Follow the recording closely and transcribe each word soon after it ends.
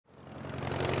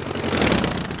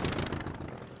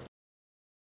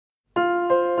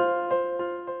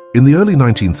In the early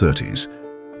 1930s,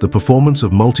 the performance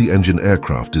of multi-engine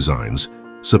aircraft designs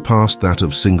surpassed that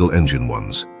of single-engine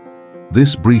ones.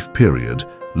 This brief period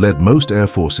led most air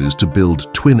forces to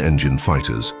build twin-engine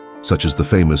fighters, such as the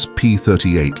famous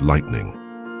P-38 Lightning.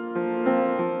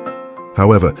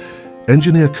 However,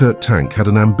 engineer Kurt Tank had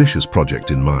an ambitious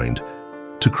project in mind: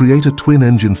 to create a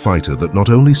twin-engine fighter that not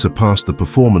only surpassed the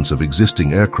performance of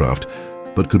existing aircraft,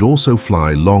 but could also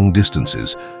fly long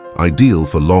distances, ideal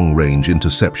for long-range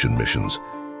interception missions.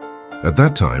 At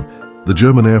that time, the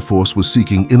German Air Force was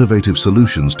seeking innovative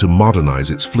solutions to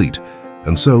modernize its fleet,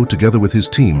 and so, together with his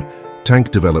team, Tank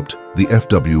developed the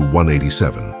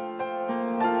Fw-187.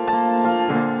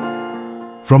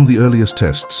 From the earliest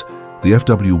tests, the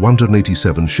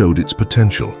Fw-187 showed its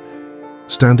potential,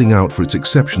 standing out for its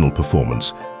exceptional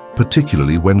performance,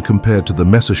 particularly when compared to the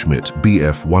Messerschmitt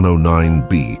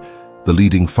Bf-109B, the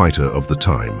leading fighter of the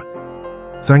time.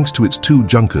 Thanks to its two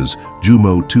Junkers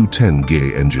Jumo 210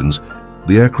 gear engines,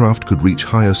 the aircraft could reach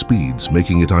higher speeds,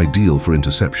 making it ideal for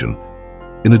interception.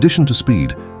 In addition to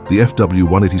speed, the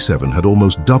Fw-187 had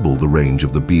almost double the range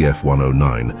of the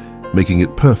Bf-109, making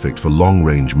it perfect for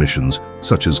long-range missions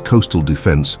such as coastal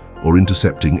defense or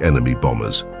intercepting enemy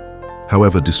bombers.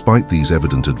 However, despite these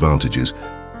evident advantages,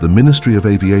 the Ministry of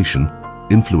Aviation,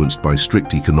 influenced by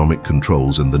strict economic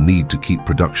controls and the need to keep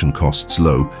production costs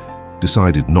low,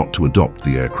 decided not to adopt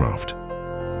the aircraft.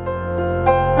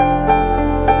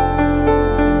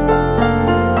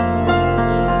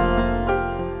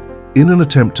 In an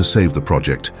attempt to save the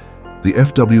project, the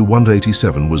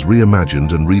Fw-187 was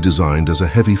reimagined and redesigned as a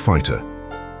heavy fighter,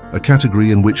 a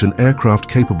category in which an aircraft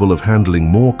capable of handling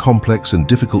more complex and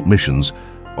difficult missions,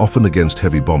 often against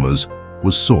heavy bombers,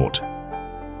 was sought.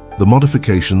 The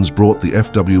modifications brought the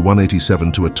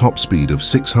Fw-187 to a top speed of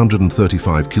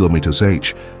 635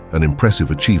 km/h, an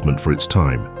impressive achievement for its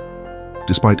time.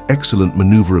 Despite excellent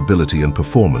maneuverability and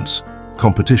performance,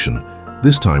 competition,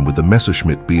 this time with the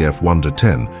Messerschmitt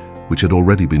Bf-110, which had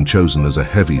already been chosen as a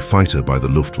heavy fighter by the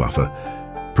Luftwaffe,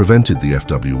 prevented the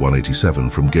Fw-187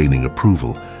 from gaining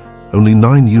approval. Only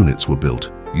 9 units were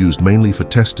built, used mainly for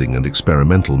testing and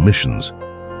experimental missions.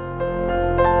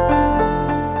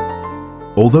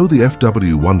 Although the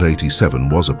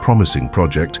Fw-187 was a promising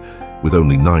project with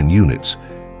only 9 units,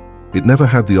 it never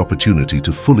had the opportunity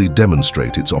to fully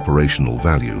demonstrate its operational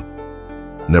value.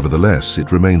 Nevertheless,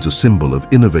 it remains a symbol of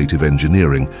innovative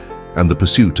engineering and the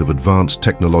pursuit of advanced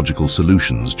technological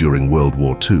solutions during World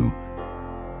War II.